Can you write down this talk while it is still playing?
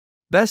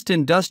Best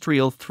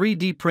industrial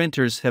 3D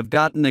printers have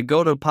gotten a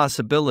go-to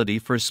possibility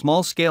for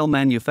small-scale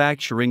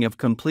manufacturing of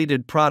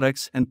completed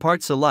products and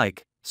parts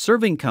alike,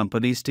 serving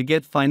companies to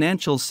get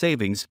financial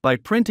savings by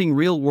printing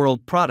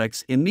real-world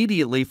products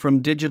immediately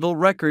from digital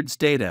records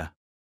data.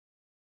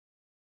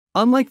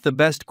 Unlike the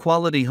best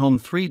quality home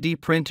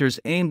 3D printers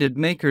aimed at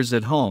makers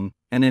at home,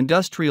 an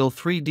industrial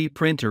 3D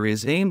printer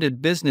is aimed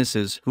at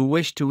businesses who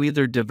wish to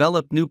either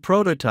develop new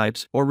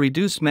prototypes or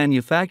reduce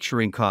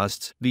manufacturing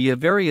costs via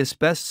various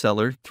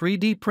bestseller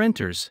 3D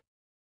printers.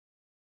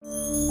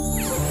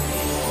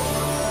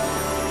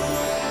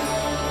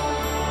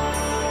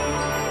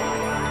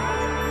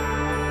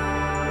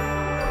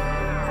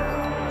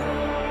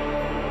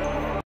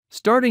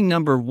 Starting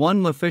number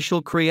 1,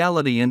 official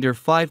Creality Ender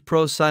 5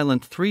 Pro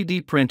Silent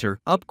 3D Printer,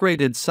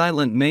 upgraded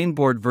Silent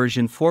Mainboard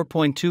version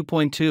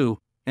 4.2.2.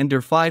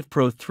 Ender 5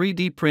 Pro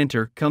 3D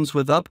Printer comes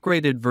with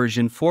upgraded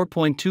version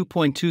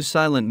 4.2.2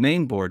 Silent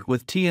Mainboard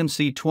with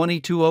TMC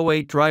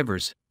 2208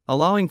 drivers,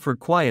 allowing for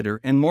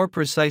quieter and more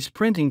precise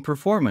printing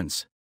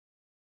performance.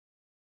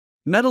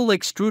 Metal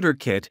Extruder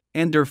Kit.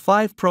 Ender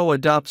 5 Pro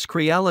adopts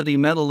Creality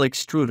Metal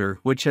Extruder,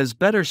 which has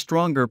better,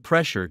 stronger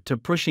pressure to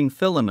pushing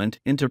filament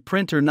into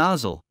printer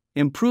nozzle,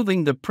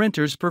 improving the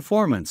printer's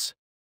performance.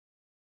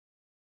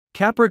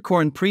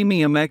 Capricorn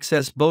Premium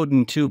XS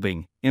Bowden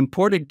Tubing.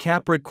 Imported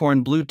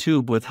Capricorn blue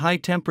tube with high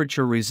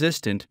temperature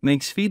resistant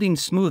makes feeding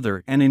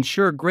smoother and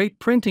ensure great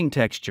printing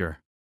texture.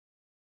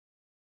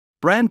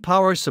 Brand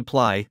Power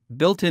Supply.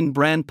 Built-in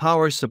brand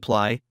power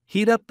supply.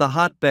 Heat up the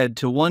hotbed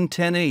to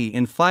 110°C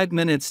in 5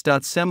 minutes.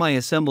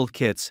 Semi-assembled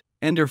kits.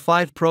 Ender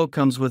 5 Pro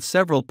comes with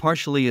several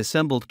partially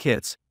assembled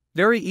kits,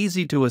 very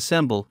easy to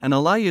assemble and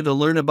allow you to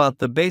learn about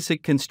the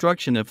basic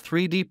construction of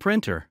 3D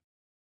printer.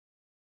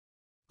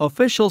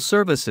 Official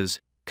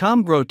services.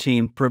 ComGrow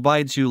team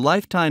provides you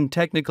lifetime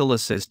technical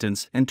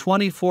assistance and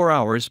 24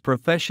 hours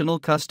professional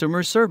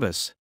customer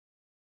service.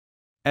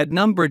 At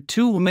number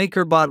 2,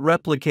 MakerBot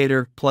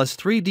Replicator Plus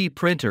 3D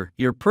Printer.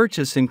 Your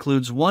purchase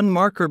includes one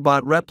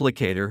MakerBot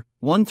Replicator,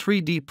 one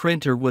 3D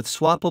printer with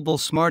swappable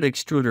Smart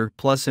Extruder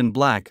Plus in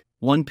black,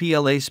 one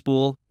PLA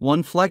spool,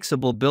 one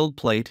flexible build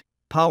plate,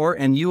 power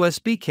and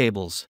USB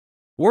cables.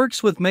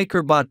 Works with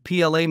MakerBot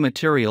PLA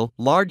material,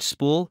 large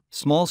spool,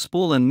 small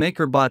spool and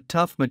MakerBot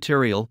tough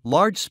material,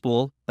 large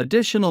spool,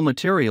 additional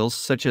materials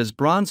such as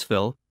bronze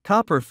fill,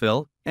 copper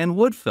fill, and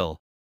wood fill.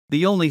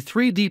 The only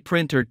 3D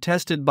printer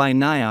tested by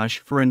NIOSH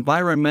for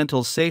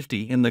environmental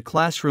safety in the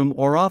classroom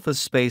or office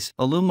space,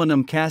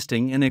 aluminum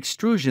casting and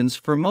extrusions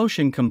for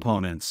motion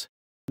components.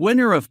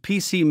 Winner of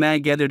PC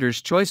Mag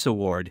Editor's Choice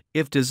Award,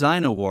 IF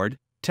Design Award,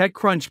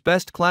 TechCrunch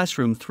Best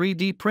Classroom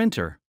 3D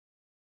Printer.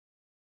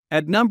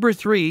 At number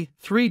 3,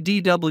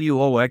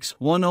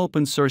 3DWOX1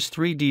 Open Source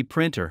 3D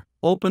Printer.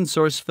 Open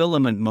source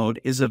filament mode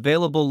is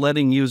available,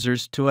 letting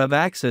users to have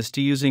access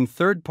to using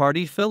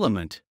third-party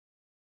filament.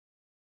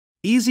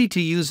 Easy to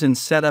use and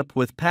set up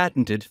with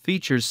patented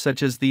features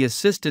such as the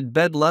assisted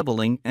bed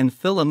leveling and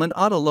filament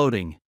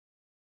autoloading.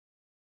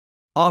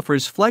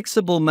 Offers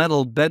flexible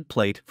metal bed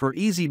plate for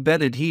easy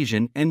bed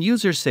adhesion and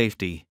user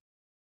safety.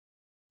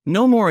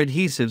 No more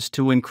adhesives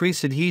to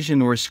increase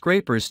adhesion or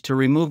scrapers to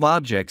remove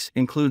objects.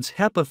 Includes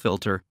HEPA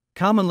filter,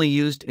 commonly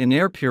used in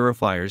air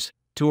purifiers,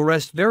 to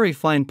arrest very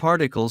fine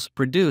particles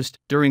produced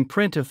during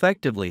print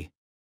effectively.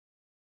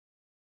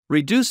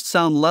 Reduced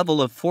sound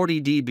level of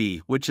 40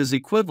 dB, which is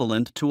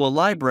equivalent to a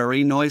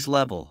library noise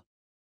level.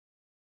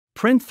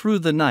 Print through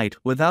the night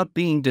without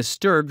being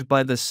disturbed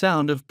by the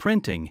sound of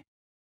printing.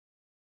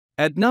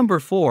 At number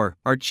 4,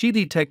 our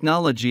QIDI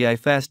Technology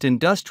iFast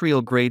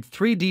Industrial Grade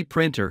 3D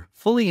Printer,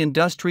 fully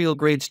industrial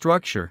grade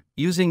structure,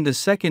 using the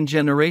second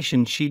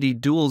generation QIDI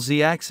dual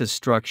Z-axis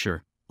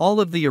structure. All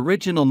of the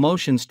original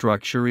motion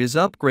structure is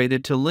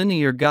upgraded to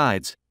linear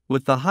guides.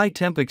 With the high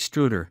temp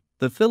extruder,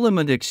 the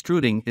filament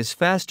extruding is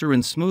faster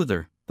and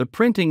smoother, the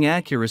printing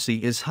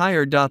accuracy is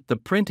higher. The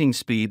printing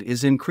speed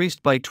is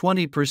increased by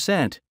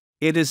 20%.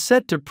 It is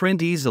set to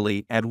print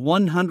easily at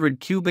 100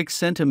 cubic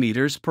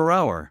centimeters per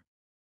hour.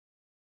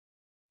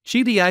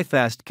 QIDI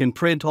iFast can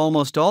print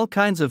almost all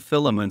kinds of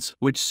filaments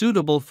which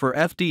suitable for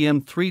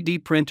FDM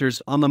 3D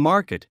printers on the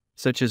market,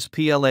 such as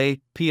PLA,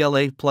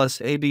 PLA+,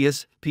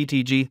 ABS,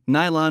 PTG,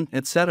 nylon,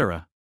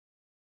 etc.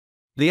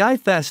 The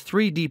iFast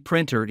 3D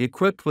printer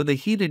equipped with a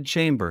heated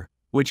chamber,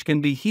 which can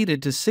be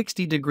heated to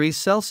 60 degrees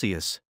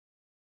Celsius.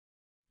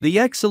 The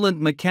excellent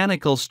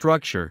mechanical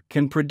structure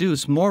can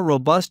produce more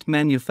robust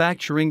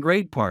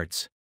manufacturing-grade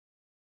parts.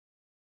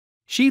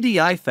 QIDI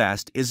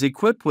iFast is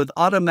equipped with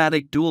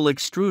automatic dual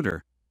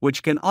extruder,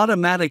 which can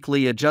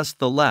automatically adjust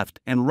the left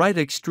and right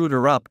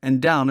extruder up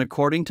and down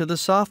according to the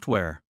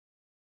software.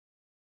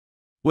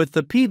 With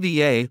the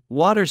PVA,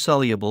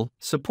 water-soluble,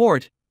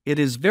 support, it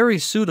is very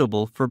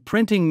suitable for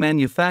printing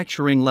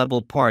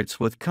manufacturing-level parts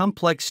with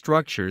complex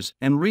structures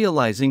and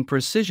realizing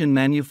precision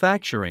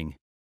manufacturing.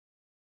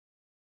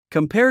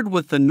 Compared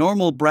with the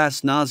normal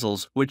brass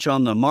nozzles which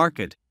on the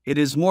market, it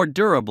is more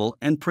durable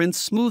and prints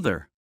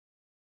smoother.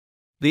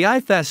 The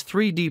iFast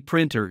 3D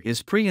printer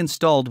is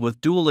pre-installed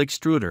with dual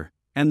extruder,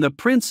 and the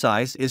print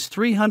size is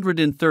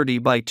 330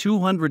 by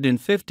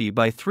 250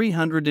 by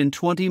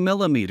 320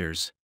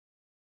 millimeters.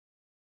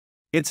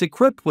 It's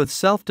equipped with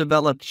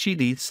self-developed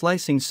QIDI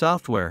slicing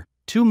software.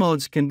 2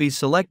 modes can be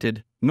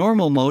selected,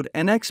 normal mode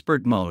and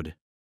expert mode.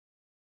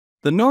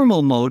 The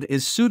normal mode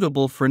is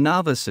suitable for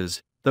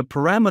novices. The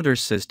parameter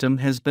system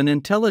has been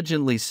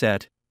intelligently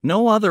set,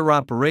 no other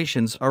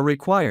operations are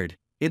required,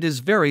 it is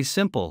very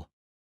simple.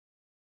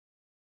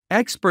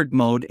 Expert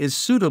mode is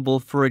suitable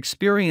for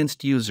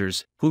experienced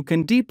users who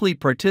can deeply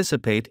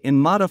participate in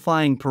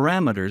modifying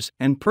parameters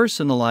and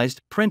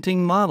personalized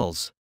printing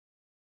models.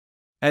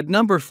 At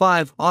number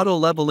 5,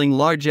 Auto-Leveling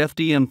Large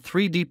FDM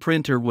 3D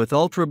Printer with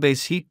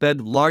Ultrabase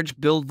Heathed Large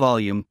Build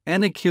Volume.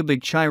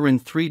 Anycubic Chiron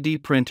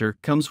 3D Printer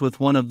comes with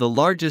one of the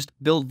largest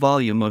build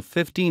volume of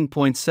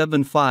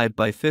 15.75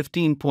 by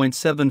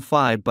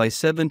 15.75 by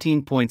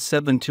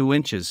 17.72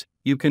 inches.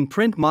 You can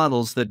print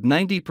models that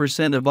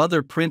 90% of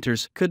other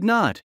printers could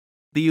not.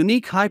 The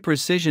unique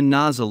high-precision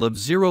nozzle of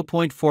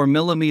 0.4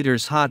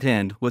 mm hot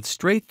end with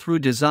straight-through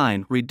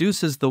design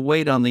reduces the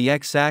weight on the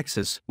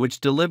x-axis,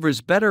 which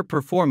delivers better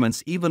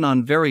performance even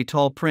on very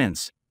tall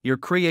prints. Your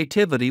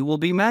creativity will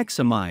be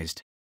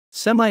maximized.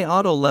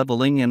 Semi-auto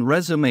leveling and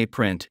resume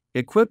print,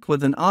 equipped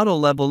with an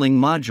auto-leveling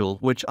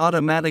module which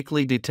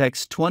automatically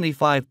detects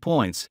 25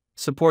 points,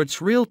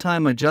 supports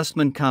real-time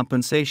adjustment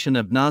compensation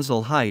of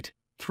nozzle height.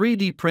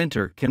 3D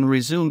printer can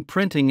resume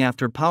printing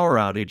after power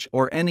outage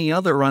or any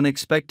other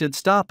unexpected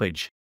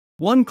stoppage.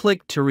 One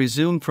click to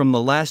resume from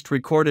the last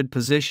recorded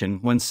position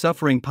when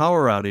suffering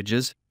power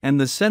outages,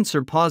 and the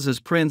sensor pauses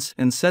prints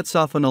and sets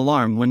off an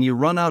alarm when you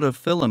run out of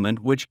filament,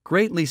 which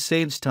greatly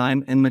saves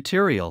time and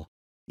material.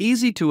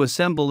 Easy to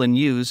assemble and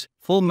use,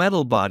 full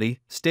metal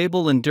body,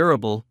 stable and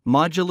durable,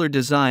 modular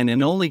design,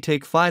 and only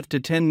take 5 to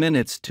 10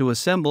 minutes to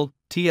assemble.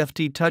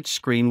 TFT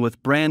touchscreen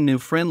with brand new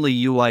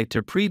friendly UI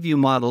to preview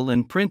model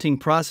and printing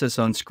process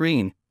on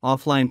screen.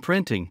 Offline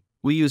printing,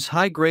 we use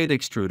high-grade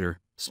extruder,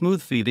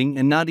 smooth feeding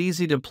and not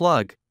easy to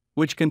plug,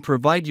 which can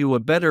provide you a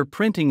better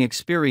printing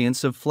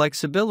experience of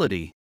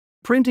flexibility.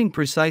 Printing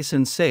precise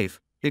and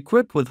safe,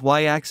 equipped with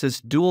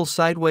Y-axis dual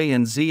sideway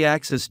and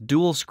Z-axis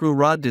dual screw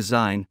rod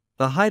design.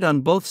 The height on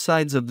both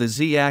sides of the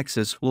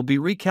Z-axis will be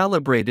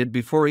recalibrated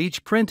before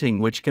each printing,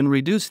 which can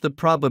reduce the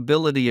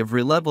probability of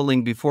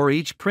releveling before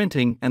each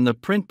printing, and the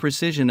print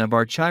precision of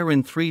our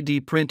Chiron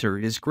 3D printer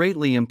is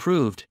greatly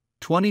improved.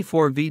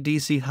 24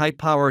 VDC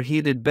high-power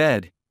heated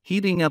bed,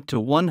 heating up to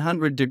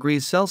 100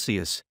 degrees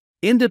Celsius.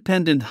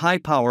 Independent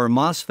high-power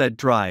MOSFET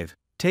drive,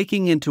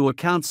 taking into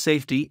account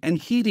safety and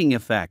heating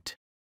effect.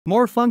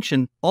 More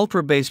function,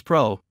 Ultrabase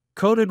Pro,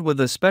 coated with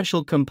a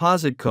special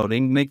composite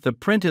coating, make the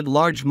printed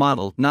large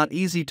model not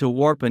easy to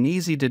warp and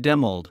easy to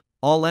demold.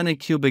 All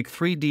Anycubic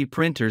 3D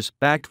printers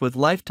backed with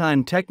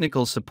lifetime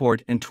technical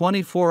support and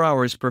 24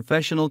 hours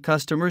professional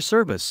customer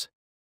service.